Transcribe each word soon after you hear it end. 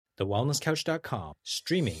thewellnesscouch.com,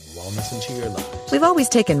 streaming wellness into your lives. We've always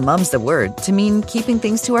taken Mum's the word to mean keeping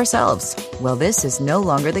things to ourselves. Well, this is no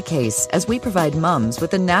longer the case, as we provide mums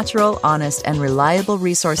with the natural, honest, and reliable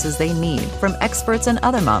resources they need from experts and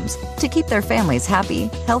other mums to keep their families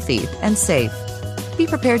happy, healthy, and safe. Be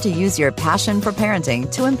prepared to use your passion for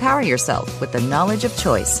parenting to empower yourself with the knowledge of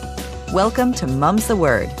choice. Welcome to Mum's the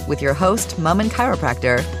Word with your host, mum and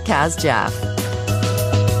chiropractor, Kaz Jaff.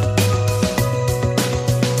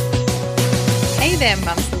 Hey there,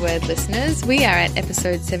 Mum's the Word listeners. We are at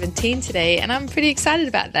episode 17 today, and I'm pretty excited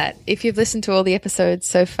about that. If you've listened to all the episodes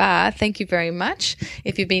so far, thank you very much.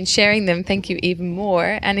 If you've been sharing them, thank you even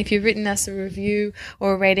more. And if you've written us a review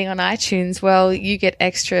or a rating on iTunes, well, you get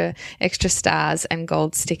extra stars and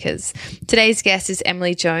gold stickers. Today's guest is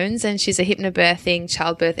Emily Jones, and she's a hypnobirthing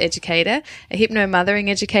childbirth educator, a hypno-mothering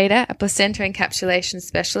educator, a placenta encapsulation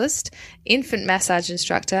specialist, infant massage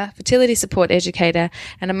instructor, fertility support educator,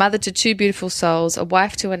 and a mother to two beautiful souls, a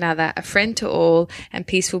wife to another, a friend to all, and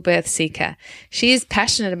peaceful birth seeker. She is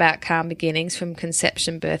passionate about calm beginnings from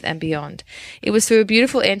conception, birth, and beyond. It was through a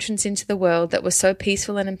beautiful entrance into the world that was so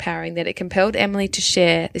peaceful and empowering that it compelled Emily to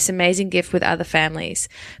share this amazing gift with other families.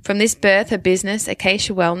 From this birth, her business,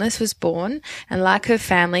 Acacia Wellness, was born, and like her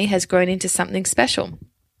family, has grown into something special.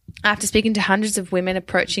 After speaking to hundreds of women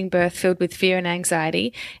approaching birth filled with fear and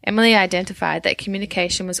anxiety, Emily identified that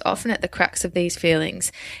communication was often at the crux of these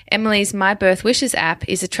feelings. Emily's My Birth Wishes app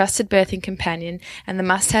is a trusted birthing companion and the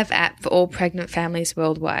must-have app for all pregnant families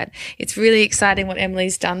worldwide. It's really exciting what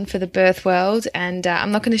Emily's done for the birth world, and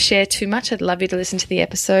I'm not going to share too much. I'd love you to listen to the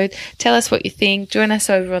episode. Tell us what you think. Join us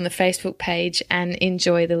over on the Facebook page and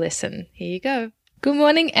enjoy the listen. Here you go. Good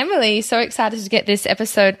morning, Emily. So excited to get this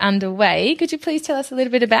episode underway. Could you please tell us a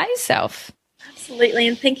little bit about yourself? Absolutely,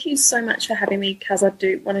 and thank you so much for having me, because I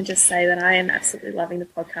do want to just say that I am absolutely loving the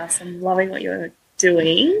podcast. I'm loving what you're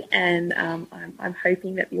doing, and I'm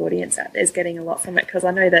hoping that the audience out there is getting a lot from it, because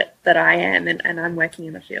I know that I am, and I'm working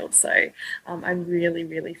in the field. So I'm really,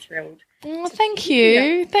 really thrilled. Oh, thank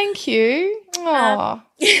you. Thank you. Oh.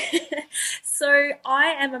 So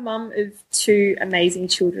I am a mum of two amazing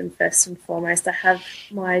children, first and foremost. I have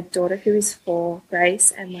my daughter who is 4,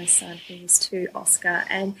 Grace, and my son who is 2, Oscar.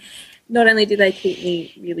 And not only do they keep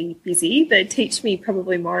me really busy, they teach me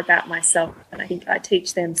probably more about myself than I think I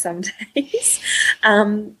teach them some days.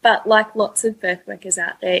 But like lots of birth workers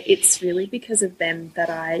out there, it's really because of them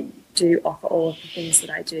that I do offer all of the things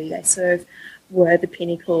that I do. They sort of were the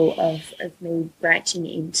pinnacle of me branching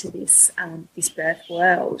into this this birth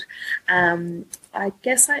world. I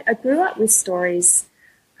guess I grew up with stories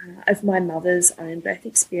of my mother's own birth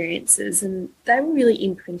experiences, and they were really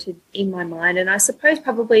imprinted in my mind, and I suppose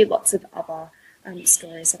probably lots of other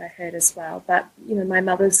stories that I heard as well. But, you know, my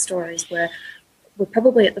mother's stories were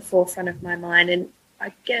probably at the forefront of my mind, and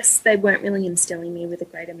I guess they weren't really instilling me with a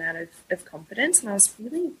great amount of confidence, and I was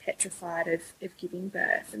really petrified of giving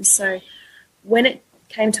birth. And so when it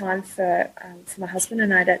came time for my husband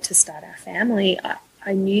and I to start our family,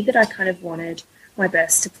 I knew that I kind of wanted my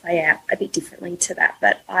births to play out a bit differently to that.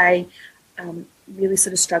 But I really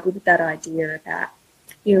sort of struggled with that idea about,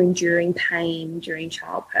 you know, enduring pain during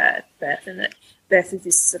childbirth, and that birth is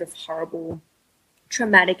this sort of horrible,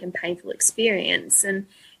 traumatic and painful experience. And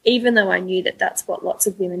even though I knew that that's what lots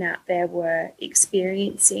of women out there were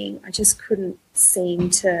experiencing, I just couldn't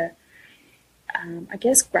seem to I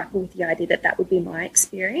guess, grapple with the idea that that would be my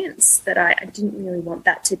experience, that I didn't really want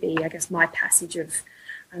that to be, I guess, my passage of,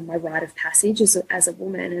 my rite of passage as a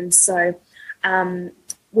woman. And so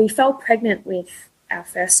we fell pregnant with our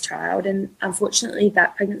first child, and unfortunately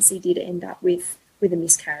that pregnancy did end up with a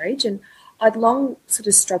miscarriage. And I'd long sort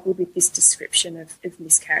of struggled with this description of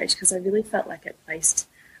miscarriage, because I really felt like it placed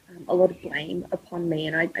a lot of blame upon me.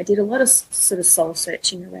 And I did a lot of sort of soul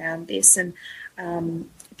searching around this, and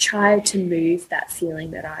tried to move that feeling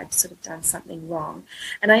that I'd sort of done something wrong.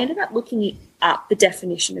 And I ended up looking up the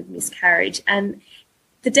definition of miscarriage, and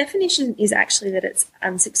the definition is actually that it's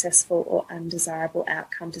unsuccessful or undesirable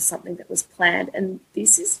outcome to something that was planned. And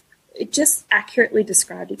it just accurately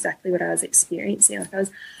described exactly what I was experiencing. Like, I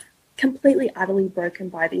was completely, utterly broken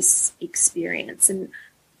by this experience, and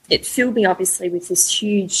it filled me obviously with this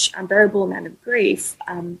huge, unbearable amount of grief,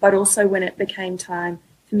 but also when it became time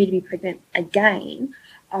for me to be pregnant again,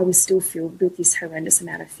 I was still filled with this horrendous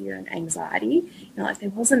amount of fear and anxiety. You know, like, there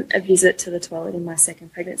wasn't a visit to the toilet in my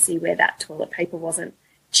second pregnancy where that toilet paper wasn't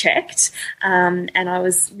checked, and I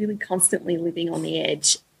was really constantly living on the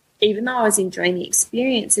edge. Even though I was enjoying the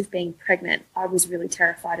experience of being pregnant, I was really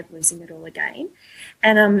terrified of losing it all again.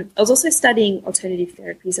 And I was also studying alternative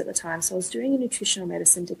therapies at the time, so I was doing a nutritional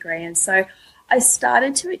medicine degree, and so I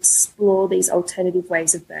started to explore these alternative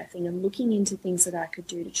ways of birthing and looking into things that I could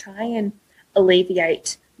do to try and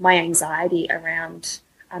alleviate my anxiety around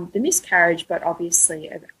the miscarriage, but obviously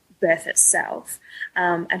of birth itself.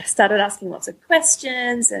 And I started asking lots of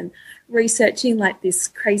questions and researching like this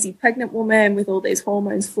crazy pregnant woman with all these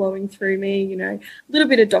hormones flowing through me, you know, a little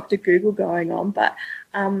bit of Dr. Google going on. But,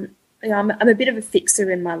 you know, I'm a bit of a fixer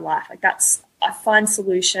in my life. Like I find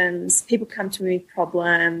solutions, people come to me with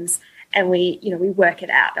problems, and we work it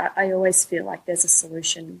out. I always feel like there's a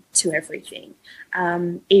solution to everything,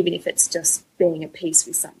 even if it's just being at peace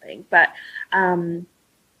with something. But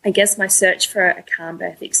I guess my search for a calm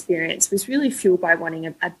birth experience was really fueled by wanting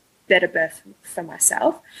a better birth for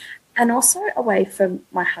myself, and also a way for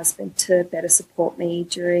my husband to better support me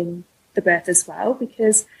during the birth as well,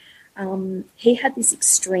 because he had this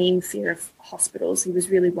extreme fear of hospitals. He was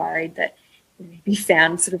really worried that he'd be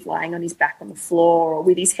found sort of lying on his back on the floor or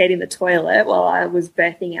with his head in the toilet while I was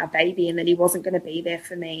birthing our baby, and that he wasn't going to be there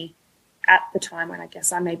for me at the time when I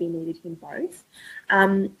guess I maybe needed him both.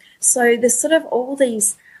 So there's sort of all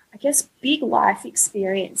these, I guess, big life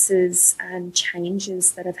experiences and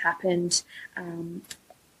changes that have happened,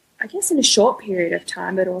 I guess, in a short period of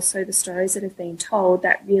time, but also the stories that have been told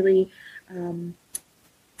that really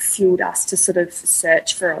fueled us to sort of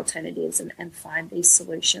search for alternatives and find these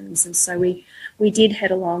solutions. And so we did head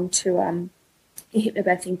along to a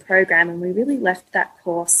hypnobirthing program, and we really left that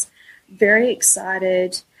course very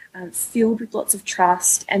excited, filled with lots of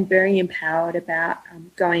trust and very empowered about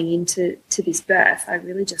going into this birth. I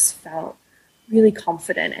really just felt really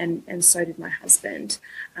confident, and so did my husband.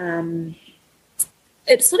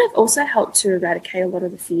 It sort of also helped to eradicate a lot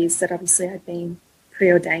of the fears that obviously I'd been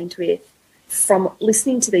preordained with from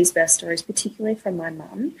listening to these birth stories, particularly from my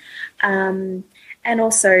mum. And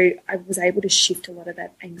also I was able to shift a lot of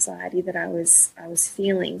that anxiety that I was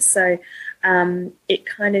feeling. So it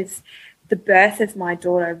kind of, the birth of my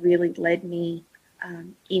daughter really led me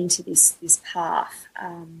into this path.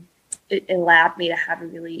 It allowed me to have a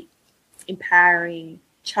really empowering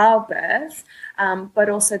childbirth, but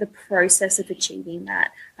also the process of achieving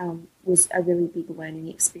that was a really big learning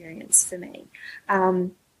experience for me.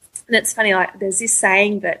 And it's funny, like there's this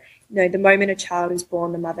saying that, you know, the moment a child is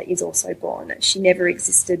born, the mother is also born. She never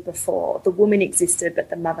existed before. The woman existed, but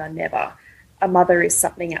the mother never. A mother is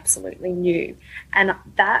something absolutely new. And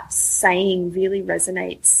that saying really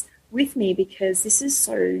resonates with me because this is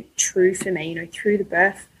so true for me, you know, through the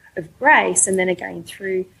birth of Grace and then again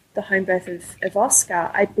through the home birth of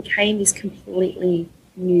Oscar, I became this completely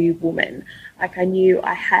new woman. Like I knew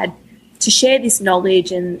I had to share this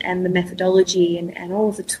knowledge and the methodology and all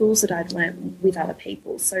of the tools that I'd learned with other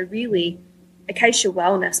people. So really, Acacia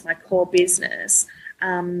Wellness, my core business,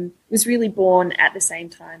 was really born at the same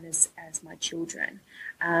time as my children.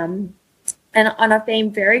 And I've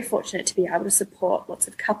been very fortunate to be able to support lots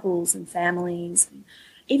of couples and families and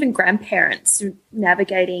even grandparents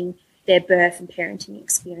navigating their birth and parenting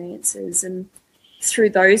experiences. And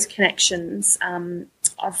through those connections,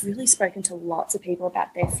 I've really spoken to lots of people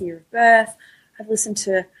about their fear of birth. I've listened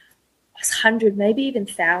to hundreds, maybe even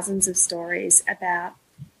thousands of stories about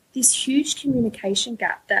this huge communication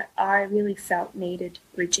gap that I really felt needed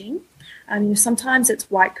bridging. You know, sometimes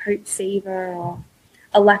it's white coat fever or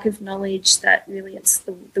a lack of knowledge that really it's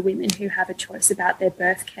the women who have a choice about their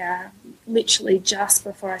birth care. Literally just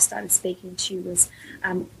before I started speaking to you was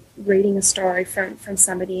reading a story from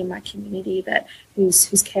somebody in my community that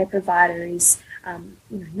whose care provider is you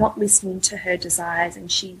know, not listening to her desires,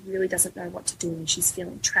 and she really doesn't know what to do and she's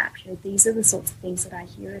feeling trapped. You know, these are the sorts of things that I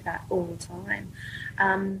hear about all the time.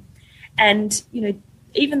 And, you know,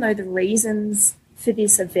 even though the reasons for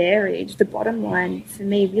this are varied, the bottom line for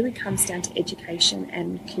me really comes down to education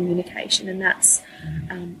and communication, and that's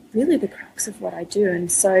really the crux of what I do.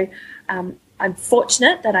 And so I'm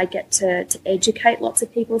fortunate that I get to educate lots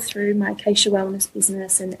of people through my Acacia Wellness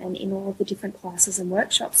business and in all of the different classes and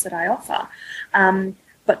workshops that I offer.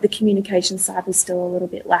 But the communication side was still a little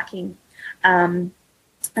bit lacking. And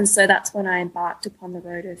so that's when I embarked upon the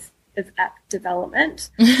road of app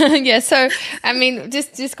development. Yeah, so I mean,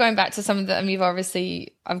 just going back to some of the, I mean,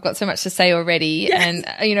 I've got so much to say already, yes.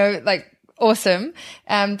 And you know, like, awesome.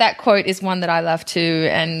 That quote is one that I love too,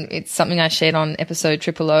 and it's something I shared on episode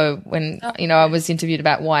 000 when you know I was interviewed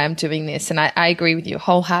about why I'm doing this, and I agree with you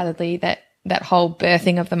wholeheartedly that that whole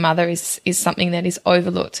birthing of the mother is something that is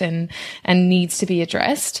overlooked and needs to be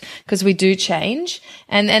addressed, because we do change.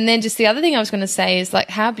 And then just the other thing I was going to say is like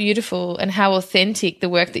how beautiful and how authentic the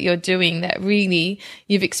work that you're doing, that really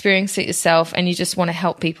you've experienced it yourself and you just want to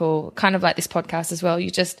help people, kind of like this podcast as well.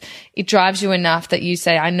 It drives you enough that you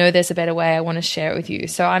say, I know there's a better way. I want to share it with you.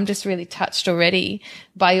 So I'm just really touched already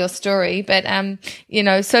by your story. But,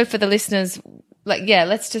 so for the listeners,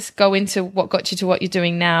 let's just go into what got you to what you're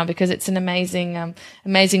doing now, because it's an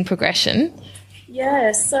amazing progression.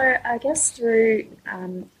 Yeah, so I guess through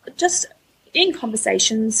just in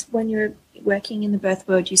conversations when you're working in the birth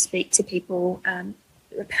world, you speak to people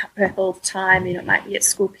about birth all the time. It might be at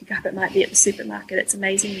school pickup, it might be at the supermarket. It's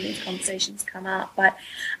amazing when these conversations come up. But,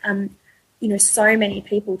 so many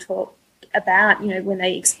people talk about, when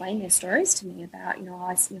they explain their stories to me about,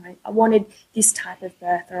 I wanted this type of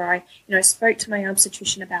birth, or I, spoke to my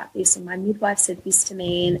obstetrician about this and my midwife said this to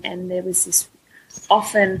me, and there was this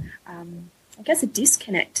often, I guess, a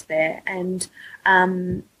disconnect there. And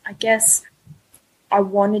I guess I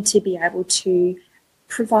wanted to be able to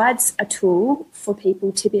provide a tool for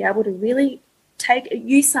people to be able to really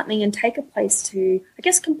use something and take a place to, I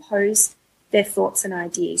guess, compose their thoughts and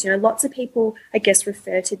ideas. Lots of people, I guess,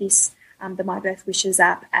 refer to this the My Birth Wishes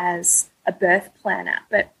app as a birth plan app,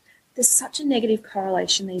 but there's such a negative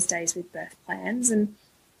correlation these days with birth plans, and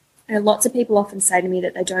lots of people often say to me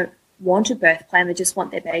that they don't want a birth plan, they just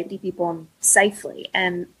want their baby to be born safely,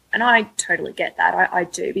 and I totally get that. I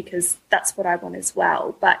do, because that's what I want as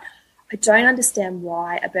well, but I don't understand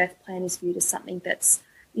why a birth plan is viewed as something that's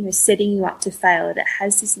setting you up to fail, that it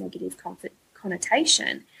has this negative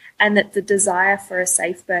connotation, and that the desire for a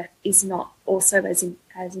safe birth is not also as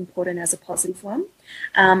important as a positive one.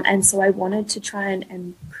 And so I wanted to try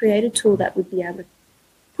and create a tool that would be able to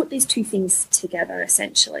put these two things together,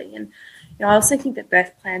 essentially. And I also think that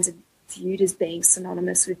birth plans are viewed as being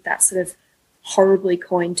synonymous with that sort of horribly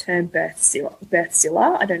coined term,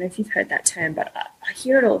 birthzilla. I don't know if you've heard that term, but I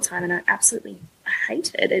hear it all the time, and I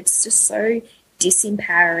hate it. It's just so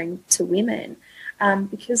disempowering to women.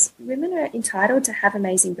 Because women are entitled to have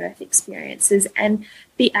amazing birth experiences and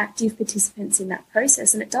be active participants in that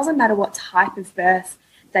process. And it doesn't matter what type of birth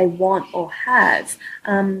they want or have.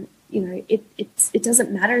 It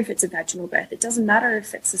doesn't matter if it's a vaginal birth. It doesn't matter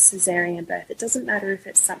if it's a cesarean birth. It doesn't matter if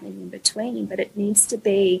it's something in between, but it needs to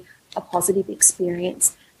be a positive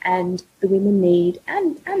experience. And the women need,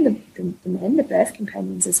 and the men, the birth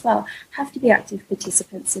companions as well, have to be active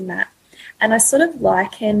participants in that. And I sort of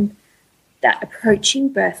liken that approaching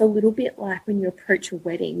birth a little bit like when you approach a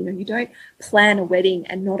wedding. You don't plan a wedding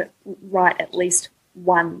and not write at least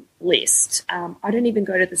one list. I don't even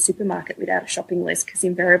go to the supermarket without a shopping list, because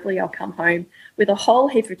invariably I'll come home with a whole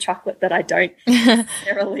heap of chocolate that I don't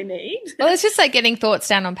necessarily need. Well, it's just like getting thoughts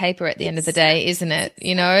down on paper at the end of the day, isn't it?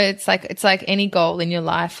 It's like any goal in your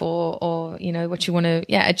life or what you want to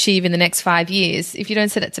achieve in the next 5 years. If you don't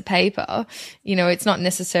set it to paper, it's not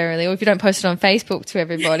necessarily, or if you don't post it on Facebook to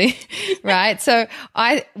everybody, right? So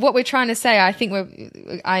what we're trying to say, I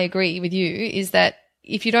think I agree with you, is that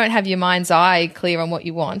if you don't have your mind's eye clear on what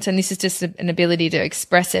you want, and this is just an ability to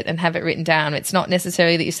express it and have it written down, it's not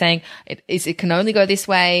necessarily that you're saying it can only go this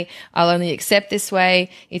way, I'll only accept this way.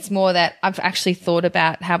 It's more that I've actually thought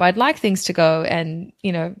about how I'd like things to go, and,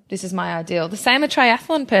 this is my ideal. The same, a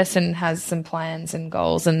triathlon person has some plans and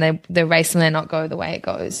goals, and they race and they not go the way it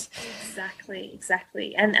goes.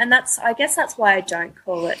 Exactly. And that's, I guess that's why I don't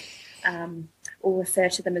call it or refer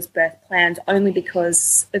to them as birth plans, only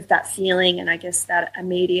because of that feeling and I guess that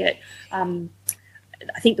immediate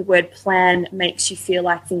I think the word plan makes you feel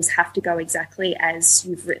like things have to go exactly as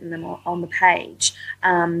you've written them on the page.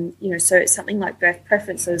 So it's something like birth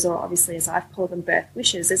preferences, or obviously as I've called them, birth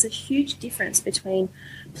wishes. There's a huge difference between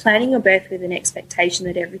planning your birth with an expectation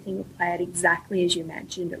that everything will play out exactly as you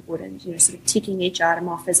imagined it would, and sort of ticking each item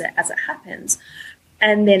off as it happens,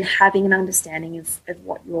 and then having an understanding of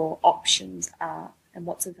what your options are and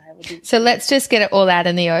what's available. So let's just get it all out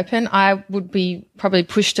in the open. I would be probably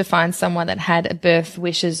pushed to find someone that had a birth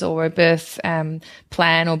wishes or a birth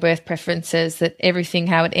plan or birth preferences, that everything,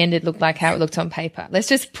 how it ended, looked like how it looked on paper. Let's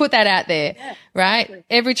just put that out there, right? Exactly.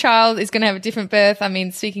 Every child is going to have a different birth. I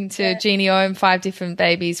mean, speaking to Jeannie Ohm, 5 different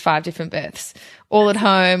babies, 5 different births, all at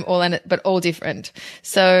home, but all different.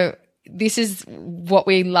 So this is what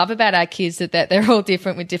we love about our kids, that they're all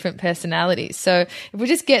different with different personalities. So if we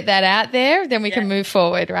just get that out there, then we can move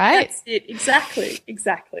forward, right? That's it.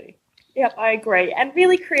 Exactly. Yep, I agree. And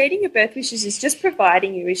really creating your birth wishes is just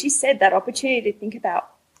providing you, as you said, that opportunity to think about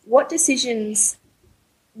what decisions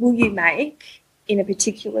will you make in a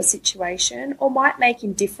particular situation, or might make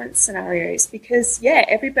in different scenarios, because, yeah,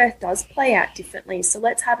 every birth does play out differently. So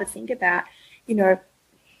let's have a think about, you know,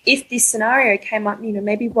 if this scenario came up, you know,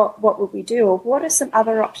 maybe what would we do, or what are some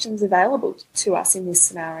other options available to us in this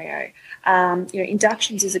scenario? You know,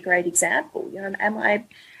 inductions is a great example. You know,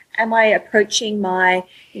 am I approaching my,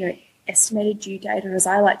 you know, estimated due date, or as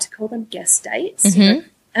I like to call them, guest dates? Mm-hmm. You know,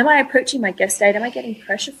 am I approaching my guest date? Am I getting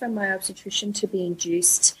pressure from my obstetrician to be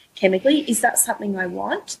induced chemically? Is that something I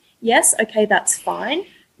want? Yes. Okay, that's fine.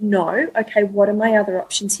 No. Okay, what are my other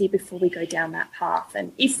options here before we go down that path?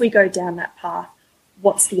 And if we go down that path,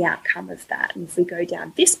 what's the outcome of that? And if we go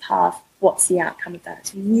down this path, what's the outcome of that?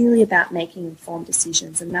 It's really about making informed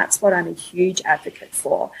decisions, and that's what I'm a huge advocate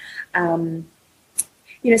for.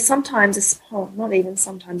 You know, sometimes, not even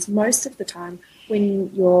sometimes, most of the time,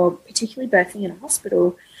 when you're particularly birthing in a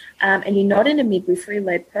hospital and you're not in a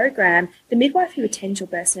midwifery-led program, the midwife who attends your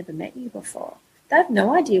birth's never met you before. They have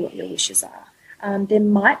no idea what your wishes are. There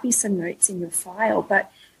might be some notes in your file,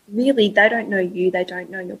 but really, they don't know you, they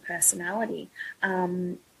don't know your personality.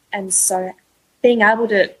 And so being able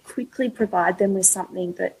to quickly provide them with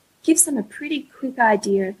something that gives them a pretty quick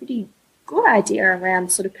idea, a pretty good idea around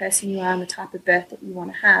the sort of person you are and the type of birth that you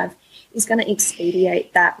want to have is going to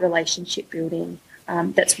expedite that relationship building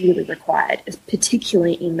that's really required,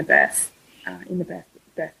 particularly in the birth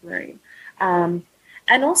room.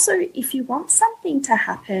 And also, if you want something to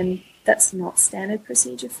happen that's not standard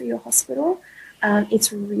procedure for your hospital,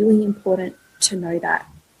 it's really important to know that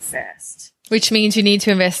first. Which means you need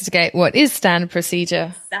to investigate what is standard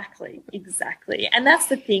procedure. Exactly. And that's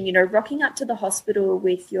the thing, you know, rocking up to the hospital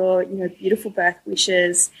with your, you know, beautiful birth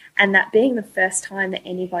wishes, and that being the first time that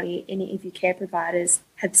any of your care providers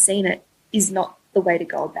have seen it is not the way to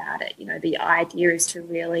go about it. You know, the idea is to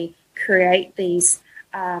really create these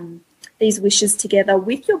wishes together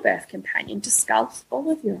with your birth companion, discuss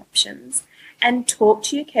all of your options, and talk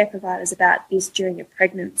to your care providers about this during your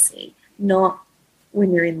pregnancy, not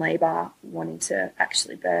when you're in labour wanting to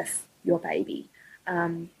actually birth your baby.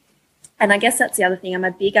 And I guess that's the other thing. I'm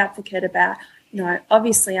a big advocate about, you know,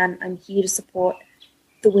 obviously I'm here to support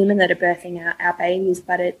the women that are birthing our babies,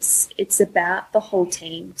 but it's about the whole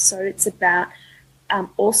team. So it's about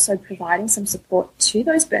also providing some support to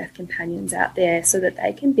those birth companions out there so that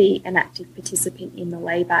they can be an active participant in the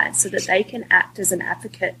labour, and so that they can act as an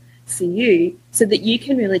advocate for you, so that you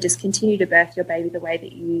can really just continue to birth your baby the way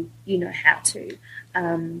that you know how to,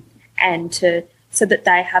 and so that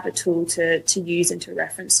they have a tool to use and to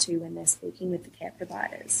reference to when they're speaking with the care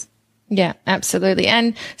providers. Yeah, absolutely.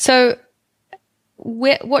 And so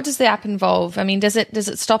what does the app involve? I mean, does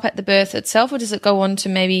it stop at the birth itself, or does it go on to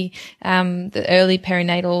maybe the early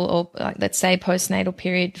perinatal or let's say postnatal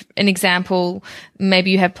period? An example,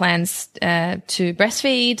 maybe you have plans to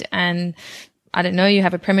breastfeed, and I don't know, you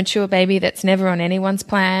have a premature baby that's never on anyone's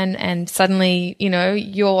plan, and suddenly, you know,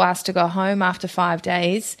 you're asked to go home after 5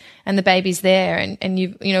 days and the baby's there, and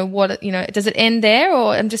you know, does it end there?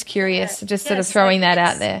 Or I'm just curious, sort of throwing that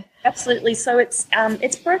out there. Absolutely. So it's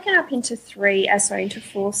broken up into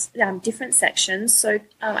four different sections. So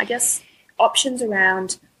I guess options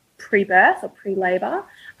around pre-birth or pre-labour,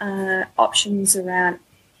 options around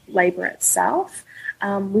labour itself.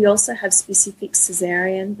 We also have specific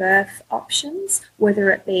caesarean birth options,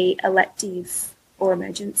 whether it be elective or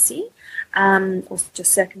emergency, or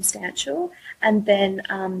just circumstantial. And then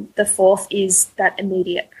the fourth is that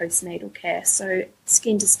immediate postnatal care, so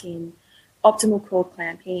skin to skin, optimal cord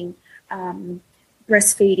clamping,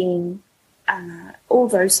 breastfeeding, all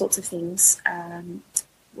those sorts of things.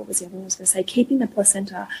 What was the other one I was going to say? Keeping the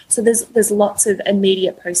placenta. So there's lots of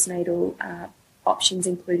immediate postnatal options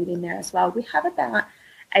included in there as well. We have about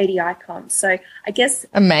 80 icons. So I guess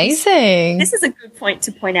amazing. This is a good point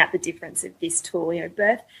to point out the difference of this tool. You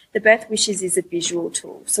know, the Birth Wishes is a visual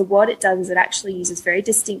tool. So what it does is it actually uses very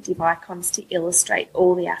distinctive icons to illustrate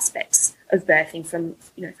all the aspects of birthing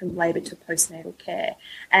from labour to postnatal care.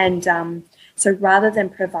 And so rather than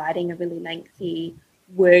providing a really lengthy,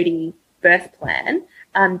 wordy birth plan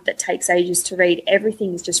that takes ages to read,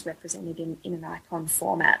 everything is just represented in an icon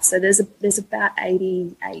format. So there's about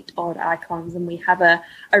 88 odd icons, and we have a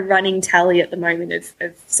running tally at the moment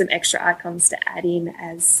of some extra icons to add in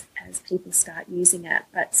as people start using it.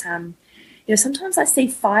 But sometimes I see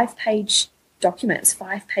 5-page documents,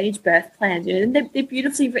 5-page birth plans, and they're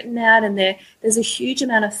beautifully written out, and there's a huge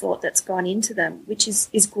amount of thought that's gone into them, which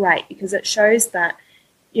is great, because it shows that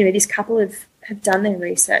this couple have done their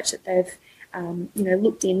research, that they've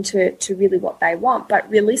looked into really what they want. But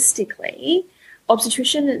realistically,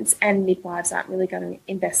 obstetricians and midwives aren't really going to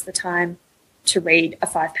invest the time to read a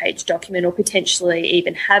 5-page document or potentially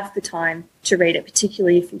even have the time to read it,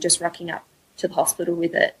 particularly if you're just rocking up to the hospital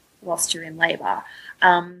with it whilst you're in labour.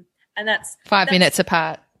 And that's 5 minutes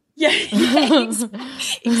apart. Yeah,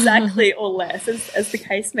 exactly, or less, as the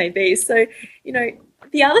case may be. So, you know,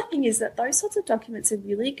 the other thing is that those sorts of documents are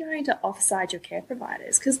really going to offside your care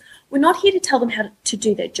providers, because we're not here to tell them how to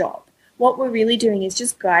do their job. What we're really doing is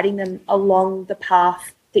just guiding them along the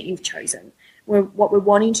path that you've chosen. What we're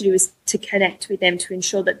wanting to do is to connect with them to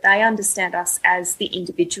ensure that they understand us as the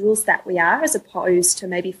individuals that we are, as opposed to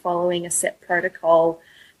maybe following a set protocol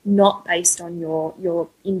not based on your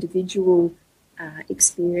individual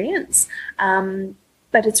experience.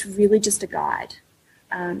 But it's really just a guide.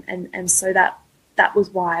 And so that was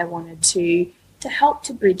why I wanted to help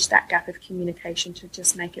to bridge that gap of communication, to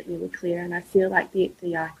just make it really clear. And I feel like the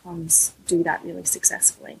icons do that really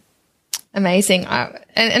successfully. Amazing.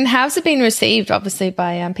 And how's it been received, obviously,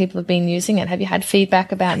 by people who've been using it? Have you had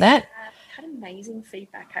feedback about that? Had amazing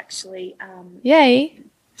feedback, actually. Yay.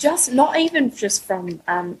 Not even just from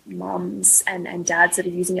mums and dads that are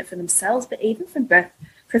using it for themselves, but even from birth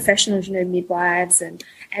professionals, you know, midwives and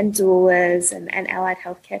doulas and allied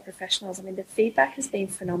healthcare professionals. I mean, the feedback has been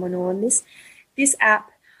phenomenal. And this app,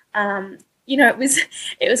 you know,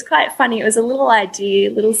 it was quite funny. It was a little idea,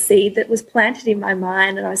 a little seed that was planted in my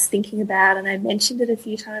mind, and I was thinking about, and I mentioned it a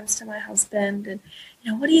few times to my husband, and,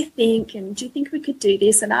 you know, what do you think? And do you think we could do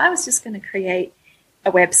this? And I was just going to create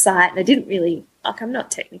a website, and I didn't really, I'm not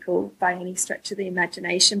technical by any stretch of the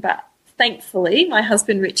imagination, but thankfully my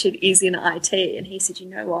husband Richard is in IT, and he said, you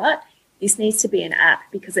know what, this needs to be an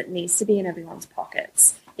app because it needs to be in everyone's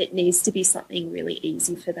pockets. It needs to be something really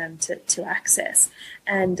easy for them to access.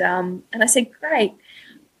 And I said, great,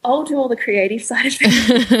 I'll do all the creative side of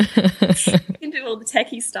it. You can do all the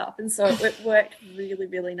techie stuff. And so it worked really,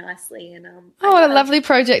 really nicely. And what a lovely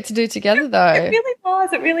project to do together, though. It really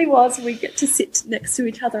was. It really was. We get to sit next to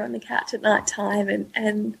each other on the couch at night time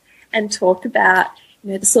and talk about,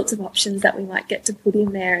 you know, the sorts of options that we might get to put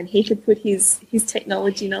in there. And he could put his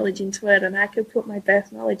technology knowledge into it, and I could put my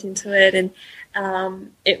birth knowledge into it. And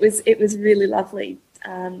it was really lovely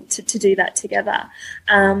to do that together.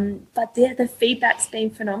 But the feedback's been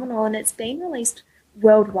phenomenal, and it's been released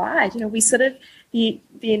worldwide. You know, we sort of, the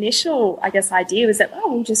initial, I guess, idea was that,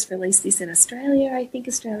 we'll just release this in Australia. I think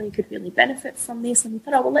Australia could really benefit from this. And we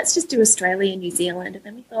thought, let's just do Australia and New Zealand. And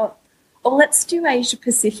then we thought, let's do Asia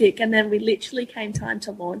Pacific. And then we literally came time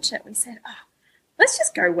to launch it. We said, let's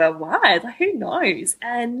just go worldwide. Like, who knows?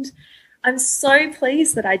 And I'm so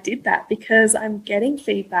pleased that I did that, because I'm getting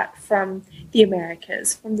feedback from the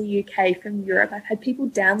Americas, from the UK, from Europe. I've had people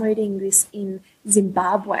downloading this in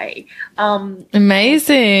Zimbabwe.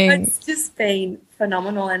 Amazing. It's just been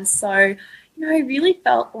phenomenal. And so, you know, I really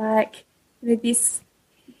felt like, you know, this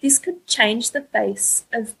could change the face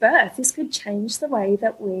of birth. This could change the way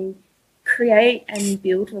that we create and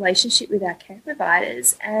build relationship with our care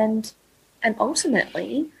providers, and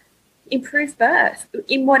ultimately improve birth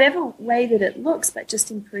in whatever way that it looks, but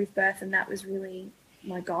just improve birth. And that was really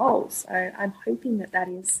my goal. So I'm hoping that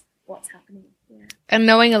is what's happening. Yeah. And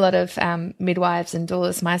knowing a lot of midwives and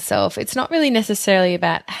doulas myself, it's not really necessarily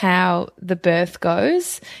about how the birth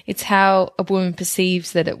goes. It's how a woman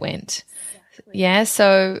perceives that it went. Exactly. Yeah.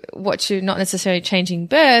 So what you're not necessarily changing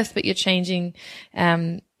birth, but you're changing,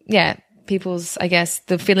 people's, I guess,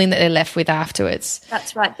 the feeling that they're left with afterwards.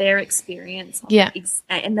 That's right, their experience. Yeah.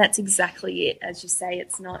 And that's exactly it. As you say,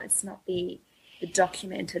 it's not the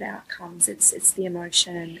documented outcomes. It's the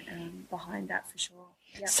emotion behind that, for sure.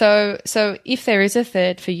 Yep. So if there is a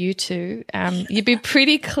third for you two, you'd be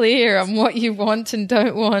pretty clear on what you want and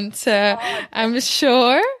don't want. I'm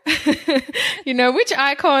sure, you know, which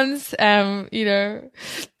icons, you know.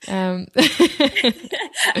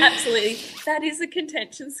 Absolutely. That is a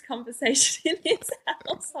contentious conversation in this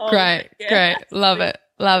household. Great. Love it.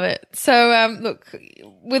 So, look,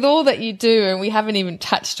 with all that you do, and we haven't even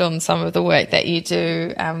touched on some of the work that you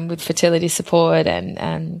do with fertility support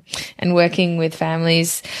and working with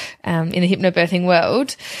families in the hypnobirthing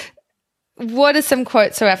world, what are some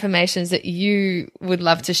quotes or affirmations that you would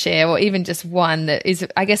love to share, or even just one that is,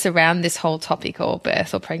 I guess, around this whole topic, or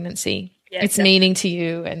birth or pregnancy? Yeah, it's meaning to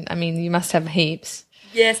you, and I mean, you must have heaps.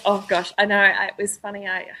 Yes. Oh gosh, I know. It was funny.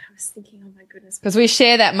 I was thinking, oh my goodness, because we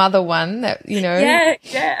share that mother one that, you know. Yeah,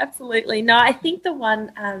 absolutely. No, I think the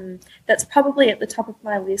one that's probably at the top of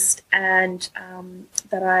my list, and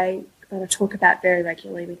that I talk about very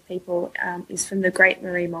regularly with people, is from the great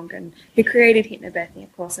Marie Mongan, who created hypnobirthing,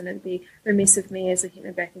 of course. And it'd be remiss of me as a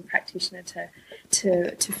hypnobirthing practitioner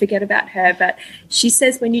to forget about her. But she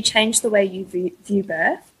says, when you change the way you view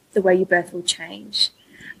birth, the way you birth will change.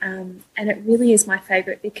 And it really is my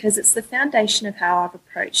favourite because it's the foundation of how I've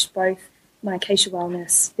approached both my Acacia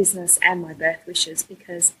Wellness business and my birth wishes,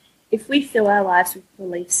 because if we fill our lives with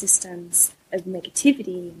belief systems of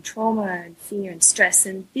negativity and trauma and fear and stress,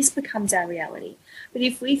 and this becomes our reality. But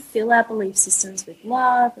if we fill our belief systems with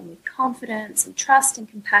love and with confidence and trust and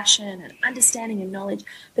compassion and understanding and knowledge,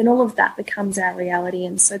 then all of that becomes our reality.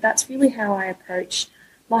 And so that's really how I approach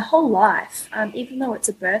my whole life. Even though it's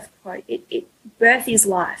a birth quote, birth is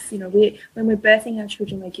life. You know, when we're birthing our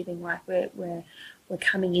children, we're giving life. We're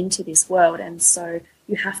coming into this world, and so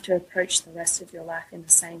you have to approach the rest of your life in the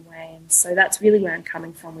same way. And so that's really where I'm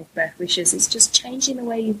coming from with birth wishes, is just changing the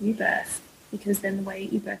way you view birth, because then the way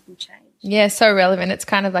you birth will change. Yeah, so relevant. It's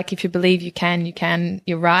kind of like, if you believe you can,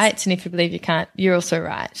 you're right. And if you believe you can't, you're also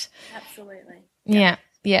right. Absolutely. Yeah.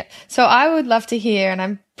 Yeah. So I would love to hear, and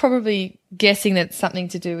I'm probably guessing that's something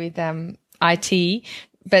to do with IT,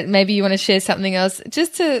 but maybe you want to share something else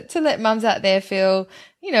just to let mums out there feel,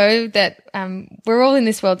 you know, that we're all in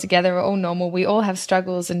this world together, we're all normal, we all have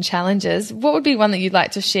struggles and challenges. What would be one that you'd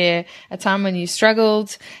like to share, a time when you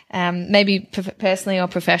struggled, maybe personally or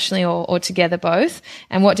professionally, or together both,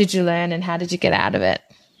 and what did you learn and how did you get out of it?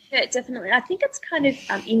 Yeah, definitely. I think it's kind of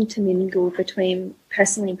intermingled between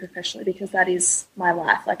personally and professionally, because that is my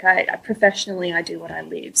life. Like I professionally, I do what I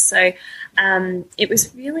live. So it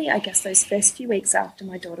was really, I guess, those first few weeks after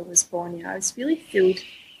my daughter was born, you know, I was really filled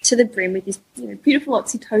to the brim with this, you know, beautiful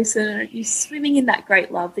oxytocin. You're swimming in that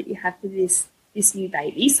great love that you have for this new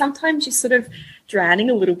baby. Sometimes you're sort of drowning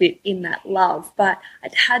a little bit in that love, but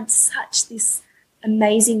I'd had such this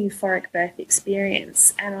amazing euphoric birth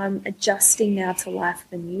experience, and I'm adjusting now to life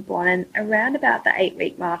with a newborn. And around about the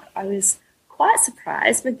 8-week mark, I was quite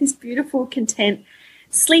surprised when this beautiful, content,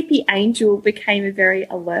 sleepy angel became a very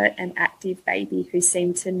alert and active baby who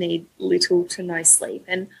seemed to need little to no sleep.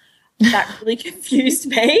 And that really confused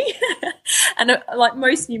me. And like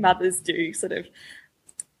most new mothers do, sort of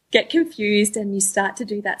get confused, and you start to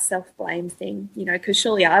do that self-blame thing, you know, because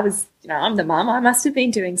surely I was, you know, I'm the mum. I must have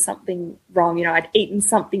been doing something wrong. You know, I'd eaten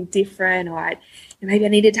something different, or maybe I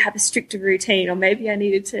needed to have a stricter routine, or maybe I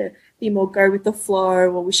needed to be more go with the flow,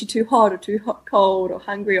 or was she too hot or too cold or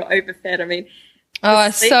hungry or overfed? I mean, I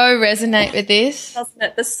so resonate with this. Doesn't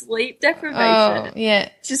it? The sleep deprivation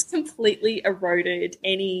just completely eroded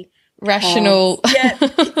any rational. Yeah,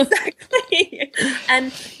 exactly.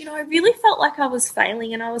 And, you know, I really felt like I was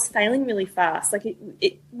failing, and I was failing really fast. Like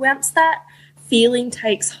it once that feeling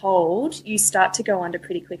takes hold, you start to go under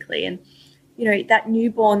pretty quickly. And, you know, that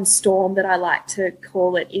newborn storm that I like to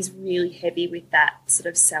call it is really heavy with that sort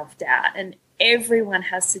of self-doubt. And everyone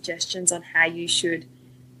has suggestions on how you should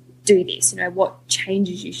do this, you know, what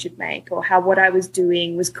changes you should make, or how what I was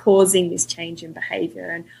doing was causing this change in behaviour.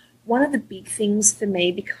 And one of the big things for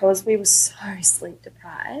me, because we were so sleep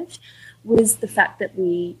deprived, was the fact that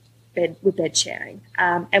we were bed sharing.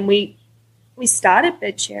 And we started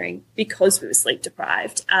bed sharing because we were sleep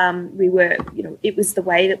deprived. We were, you know, it was the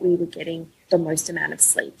way that we were getting the most amount of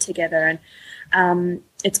sleep together. And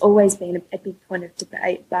it's always been a big point of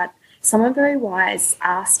debate. But someone very wise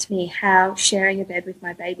asked me how sharing a bed with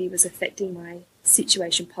my baby was affecting my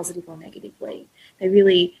situation, positive or negatively. They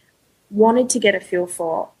really wanted to get a feel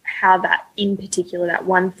for how that, in particular, that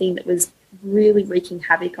one thing that was really wreaking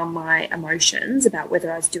havoc on my emotions about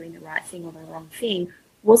whether I was doing the right thing or the wrong thing,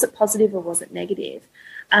 was it positive or was it negative?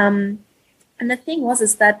 And the thing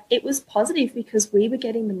is that it was positive because we were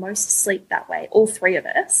getting the most sleep that way, all three of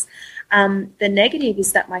us. The negative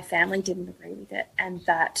is that my family didn't agree with it, and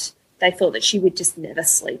that they thought that she would just never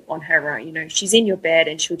sleep on her own. You know, she's in your bed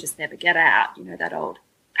and she'll just never get out, you know, that old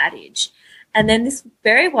adage. And then this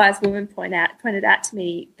very wise woman pointed out to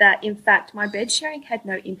me that, in fact, my bed sharing had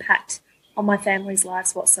no impact on my family's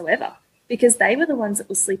lives whatsoever, because they were the ones that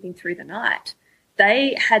were sleeping through the night.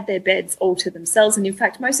 They had their beds all to themselves, and in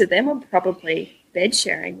fact, most of them were probably bed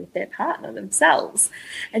sharing with their partner themselves.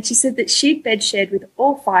 And she said that she'd bed shared with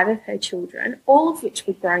all 5 of her children, all of which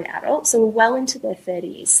were grown adults, so were well into their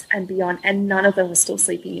 30s and beyond, and none of them were still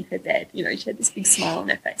sleeping in her bed. You know, she had this big smile on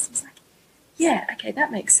her face. I was like, yeah, okay,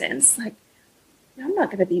 that makes sense. Like, I'm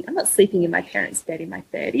not sleeping in my parents' bed in my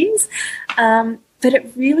 30s. But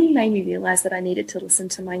it really made me realise that I needed to listen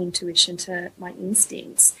to my intuition, to my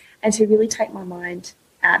instincts, and to really take my mind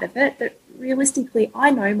out of it. That realistically,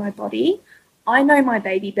 I know my body. I know my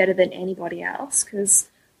baby better than anybody else,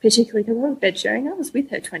 particularly because I was bed sharing, I was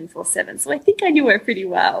with her 24/7. So I think I knew her pretty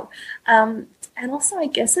well. And also, I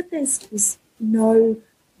guess that there's no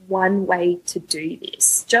one way to do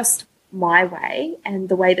this, just my way and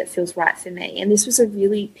the way that feels right for me. And this was a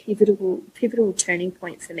really pivotal turning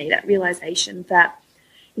point for me, that realization that,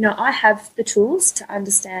 you I have the tools to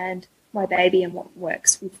understand my baby and what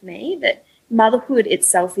works with me, that motherhood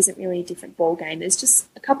itself isn't really a different ball game. There's just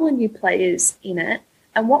a couple of new players in it,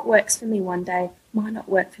 and what works for me one day might not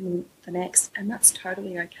work for me the next, and that's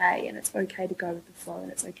totally okay, and it's okay to go with the flow,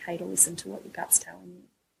 and it's okay to listen to what your gut's telling you.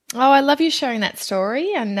 Oh, I love you sharing that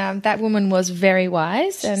story, and that woman was very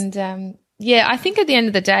wise. And I think at the end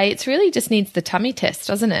of the day, it's really just needs the tummy test,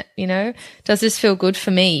 doesn't it? Does this feel good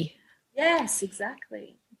for me? Yes,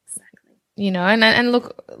 exactly. And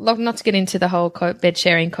look, not to get into the whole bed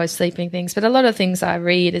sharing, co-sleeping things, but a lot of things I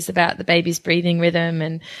read is about the baby's breathing rhythm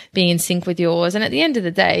and being in sync with yours. And at the end of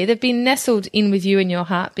the day, they've been nestled in with you and your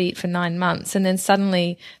heartbeat for 9 months, and then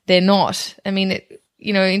suddenly they're not. I mean,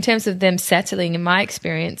 in terms of them settling, in my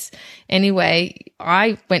experience anyway,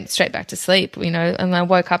 I went straight back to sleep, and I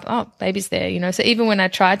woke up, oh, baby's there, So even when I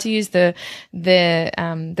tried to use the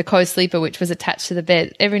co-sleeper, which was attached to the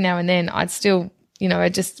bed, every now and then I'd still,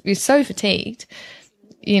 I'd just be so fatigued,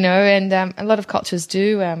 and a lot of cultures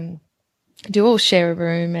do all share a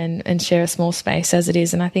room and share a small space as it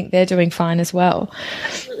is, and I think they're doing fine as well.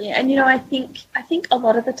 Absolutely. And, I think a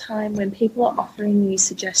lot of the time when people are offering you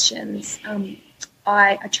suggestions,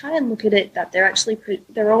 I try and look at it that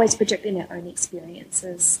they're always projecting their own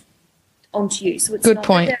experiences onto you. So it's Good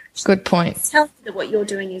point. It's telling you that what you're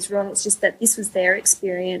doing is wrong. It's just that this was their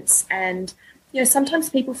experience. And, sometimes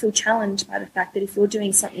people feel challenged by the fact that if you're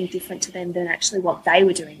doing something different to them than actually what they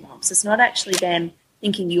were doing wrong. So it's not actually them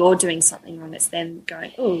thinking you're doing something wrong. It's them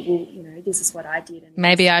going, oh, well, this is what I did. And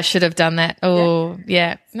maybe I should have done that. Oh,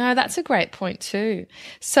 yeah. No, that's a great point too.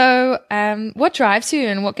 So what drives you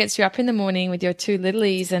and what gets you up in the morning with your 2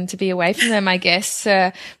 littlies and to be away from them, I guess,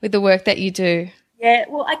 with the work that you do? Yeah,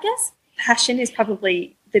 well, I guess passion is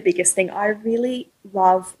probably the biggest thing. I really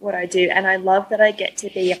love what I do, and I love that I get to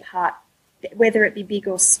be a part, whether it be big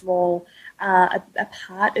or small, a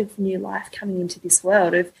part of new life coming into this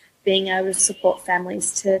world, of being able to support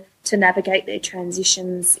families to navigate their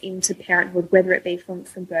transitions into parenthood, whether it be from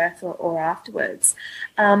birth or afterwards.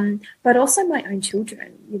 But also my own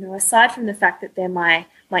children, aside from the fact that they're my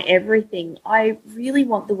everything, I really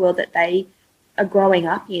want the world that they are growing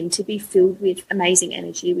up in to be filled with amazing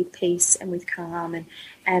energy, with peace and with calm,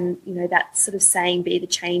 and that sort of saying, be the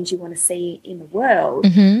change you want to see in the world.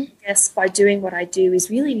 Mm-hmm. I guess by doing what I do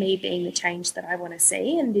is really me being the change that I want to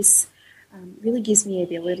see, and this really gives me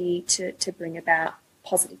the ability to bring about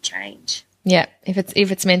positive change. Yeah, if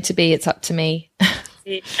it's meant to be, it's up to me.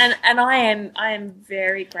 And I am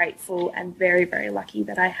very grateful and very, very lucky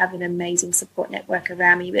that I have an amazing support network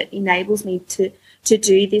around me that enables me to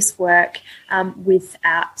do this work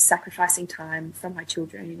without sacrificing time from my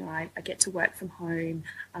children. I get to work from home.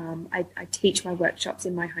 I teach my workshops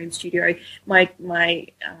in my home studio. My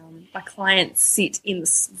clients sit in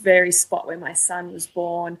the very spot where my son was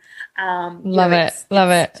born. Love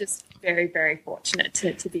it. Just very, very fortunate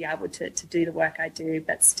to be able to do the work I do,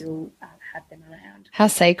 but still have them around. How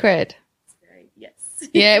sacred. Yes.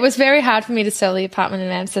 Yeah, it was very hard for me to sell the apartment in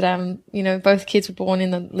Amsterdam. Both kids were born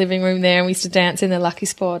in the living room there, and we used to dance in the lucky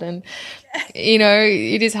spot. And,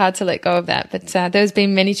 it is hard to let go of that. But there's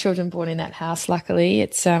been many children born in that house, luckily.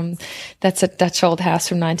 It's that's a Dutch old house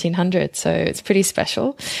from 1900, so it's pretty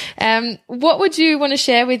special. What would you want to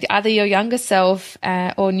share with either your younger self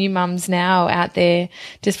or new mums now out there,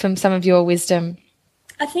 just from some of your wisdom?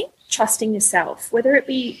 I think trusting yourself, whether it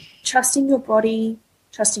be trusting your body,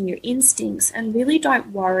 trusting your instincts, and really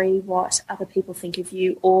don't worry what other people think of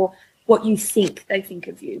you or what you think they think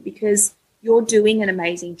of you, because you're doing an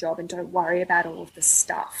amazing job, and don't worry about all of the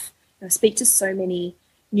stuff. I speak to so many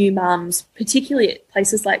new mums, particularly at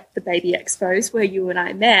places like the Baby Expos where you and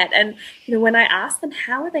I met, and when I ask them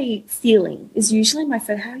how are they feeling, is usually my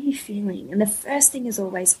first, how are you feeling? And the first thing is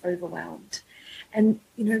always overwhelmed. And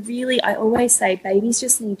really I always say babies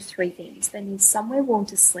just need 3 things. They need somewhere warm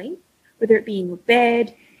to sleep, whether it be in your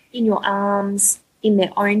bed, in your arms, in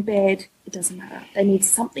their own bed, it doesn't matter. They need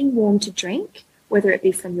something warm to drink, whether it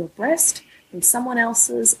be from your breast, from someone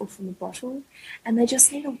else's, or from a bottle. And they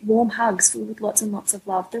just need warm hugs filled with lots and lots of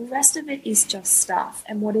love. The rest of it is just stuff.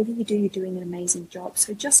 And whatever you do, you're doing an amazing job.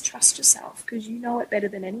 So just trust yourself, because you know it better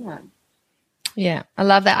than anyone. Yeah, I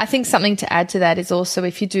love that. I think something to add to that is also,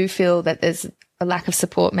 if you do feel that there's a lack of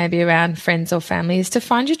support maybe around friends or family, is to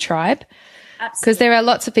find your tribe. Because there are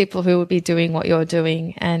lots of people who will be doing what you're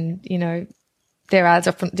doing, and there are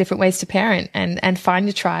different ways to parent, and find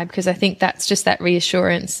your tribe, because I think that's just that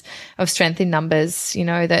reassurance of strength in numbers,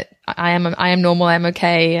 that I am normal, I'm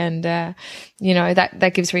okay, and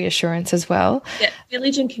that gives reassurance as well. Yeah,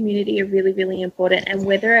 village and community are really, really important, and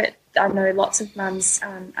whether it I know lots of mums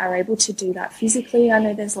are able to do that physically. I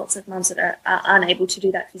know there's lots of mums that are unable to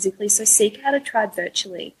do that physically. So seek out a tribe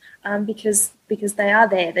virtually because they are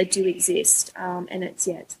there, they do exist, and it's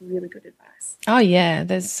really good advice. Oh yeah,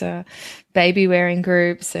 there's baby wearing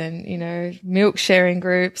groups and milk sharing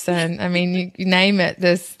groups, and I mean you name it.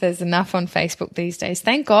 There's enough on Facebook these days.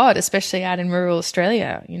 Thank God, especially out in rural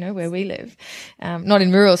Australia, where we live. Not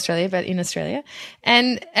in rural Australia, but in Australia.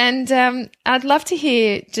 And I'd love to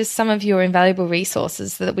hear just some of your invaluable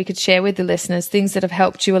resources that we could share with the listeners, things that have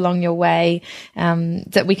helped you along your way,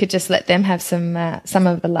 that we could just let them have some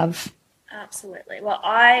of the love. Absolutely. Well,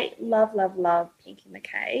 I love Pinky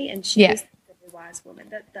McKay, and she is the wise woman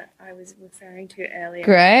that I was referring to earlier.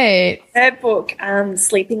 Great. Her book,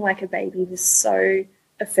 Sleeping Like a Baby, was so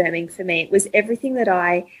affirming for me. It was everything that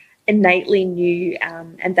I innately knew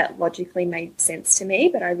and that logically made sense to me,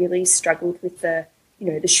 but I really struggled with the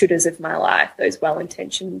shouldas of my life, those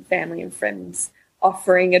well-intentioned family and friends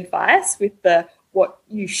offering advice with the what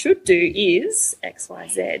you should do is X, Y,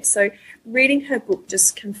 Z. So reading her book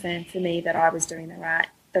just confirmed for me that I was doing the right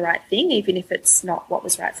thing, even if it's not what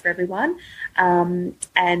was right for everyone.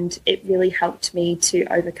 And it really helped me to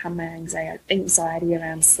overcome my anxiety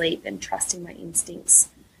around sleep and trusting my instincts.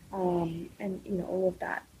 And all of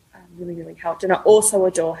that really, really helped. And I also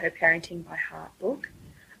adore her Parenting by Heart book.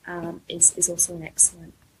 Is also an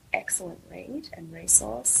excellent read and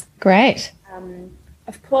resource. Great.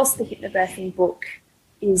 Of course, the Hypnobirthing book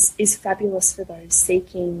is fabulous for those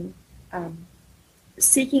seeking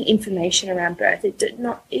information around birth. It did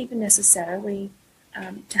not even necessarily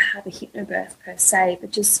to have a hypnobirth per se,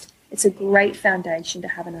 but just it's a great foundation to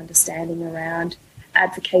have an understanding around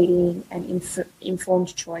advocating and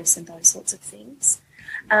informed choice and those sorts of things.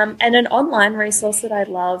 And an online resource that I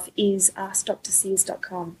love is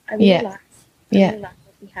AskDrSears.com. I really like what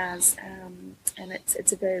he has, and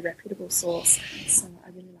it's a very reputable source, so I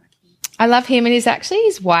really like him. I love him, and his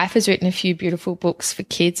wife has written a few beautiful books for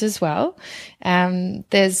kids as well.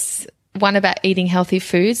 There's one about eating healthy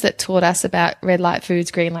foods that taught us about red light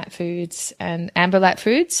foods, green light foods, and amber light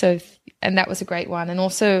foods. And that was a great one. And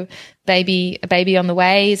also A Baby on the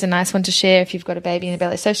Way is a nice one to share if you've got a baby in the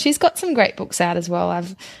belly. So she's got some great books out as well.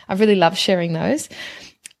 I've really loved sharing those.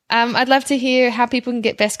 I'd love to hear how people can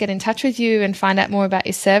get in touch with you and find out more about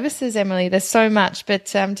your services, Emily. There's so much,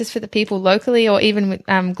 but just for the people locally or even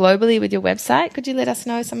globally with your website, could you let us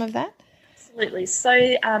know some of that? Absolutely.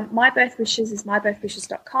 So My Birth Wishes is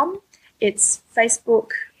mybirthwishes.com. It's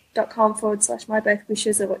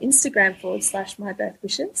facebook.com/mybirthwishes or Instagram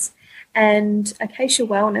 /mybirthwishes. And Acacia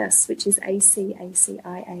Wellness, which is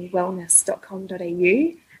ACACIA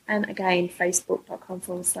wellness.com.au. And again, facebook.com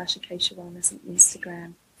 /Acacia Wellness and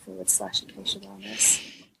Instagram /Acacia Wellness.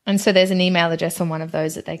 And so there's an email address on one of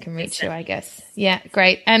those that they can reach you, I guess. Yeah,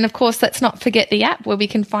 great. And of course, let's not forget the app, where we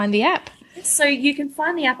can find the app. So you can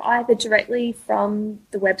find the app either directly from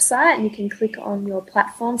the website, and you can click on your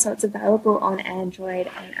platform. So it's available on Android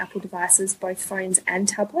and Apple devices, both phones and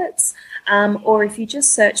tablets. Or if you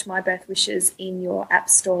just search My Birth Wishes in your app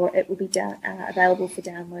store, it will be available for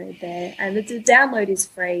download there. And the download is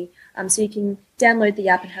free. So you can download the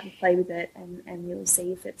app and have a play with it and really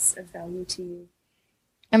see if it's of value to you.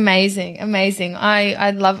 Amazing.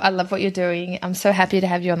 I love what you're doing. I'm so happy to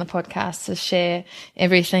have you on the podcast to share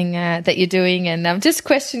everything that you're doing. And I'm just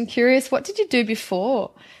curious, what did you do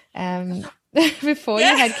before? Before you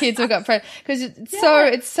had kids or got pregnant? Because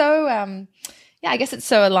it's so I guess it's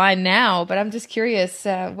so aligned now, but I'm just curious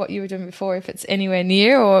what you were doing before, if it's anywhere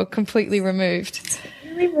near or completely removed.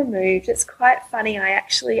 Really removed. It's quite funny.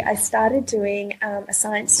 I started doing a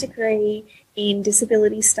science degree in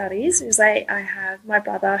disability studies, because I have my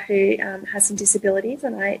brother who has some disabilities,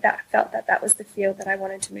 and I felt that was the field that I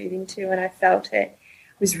wanted to move into, and I felt it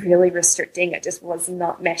was really restricting. It just was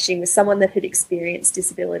not meshing with someone that had experienced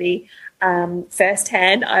disability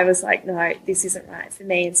firsthand. I was like, no, this isn't right for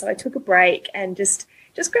me. And so I took a break and just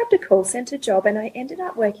grabbed a call centre job, and I ended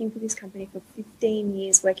up working for this company for 15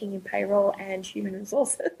 years, working in payroll and human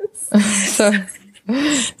resources. So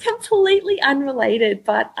completely unrelated,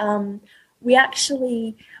 but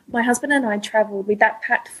my husband and I travelled. We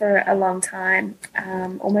backpacked for a long time,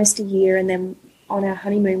 almost a year, and then on our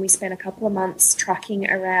honeymoon we spent a couple of months trucking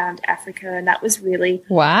around Africa, and that was really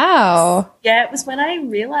wow. Yeah, it was when I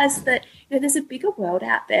realised that there's a bigger world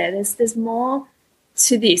out there. There's more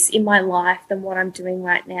to this in my life than what I'm doing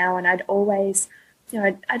right now, and I'd always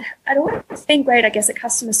been great, I guess, at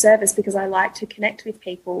customer service because I like to connect with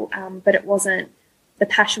people, but the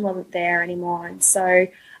passion wasn't there anymore, and so.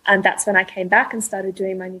 And that's when I came back and started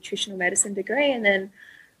doing my nutritional medicine degree. And then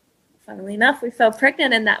funnily enough, we fell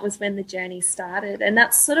pregnant, and that was when the journey started. And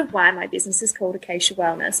that's sort of why my business is called Acacia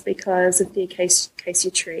Wellness, because of the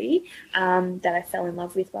acacia tree that I fell in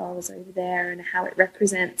love with while I was over there, and how it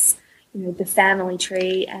represents, the family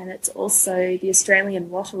tree. And it's also the Australian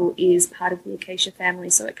wattle is part of the acacia family,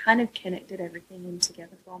 so it kind of connected everything in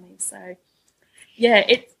together for me. So yeah,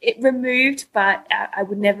 it removed, but I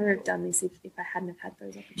would never have done this if I hadn't have had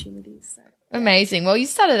those opportunities. So. Amazing. Well, you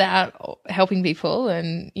started out helping people,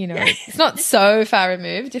 and, it's not so far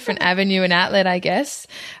removed, different avenue and outlet, I guess.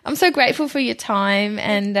 I'm so grateful for your time,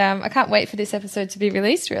 and I can't wait for this episode to be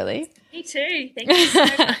released, really. Me too. Thank you so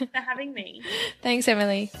much for having me. Thanks,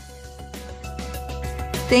 Emily.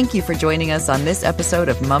 Thank you for joining us on this episode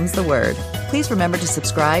of Mum's the Word. Please remember to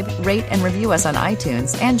subscribe, rate, and review us on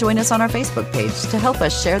iTunes, and join us on our Facebook page to help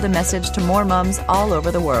us share the message to more mums all over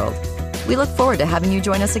the world. We look forward to having you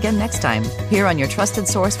join us again next time, here on your trusted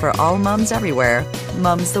source for all mums everywhere,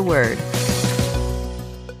 Mum's the Word.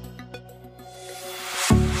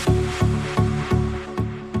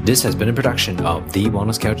 This has been a production of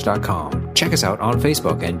TheWellnessCouch.com. Check us out on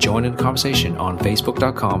Facebook and join in the conversation on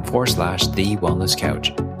Facebook.com/The Wellness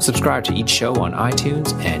Couch. Subscribe to each show on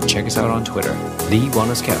iTunes and check us out on Twitter. The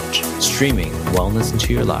Wellness Couch, streaming wellness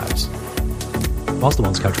into your lives. Whilst the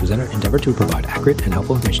Wellness Couch presenter endeavor to provide accurate and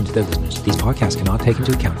helpful information to their listeners, these podcasts cannot take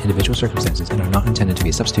into account individual circumstances and are not intended to be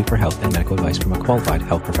a substitute for health and medical advice from a qualified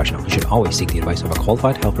health professional. You should always seek the advice of a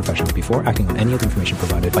qualified health professional before acting on any of the information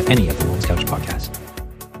provided by any of the Wellness Couch podcasts.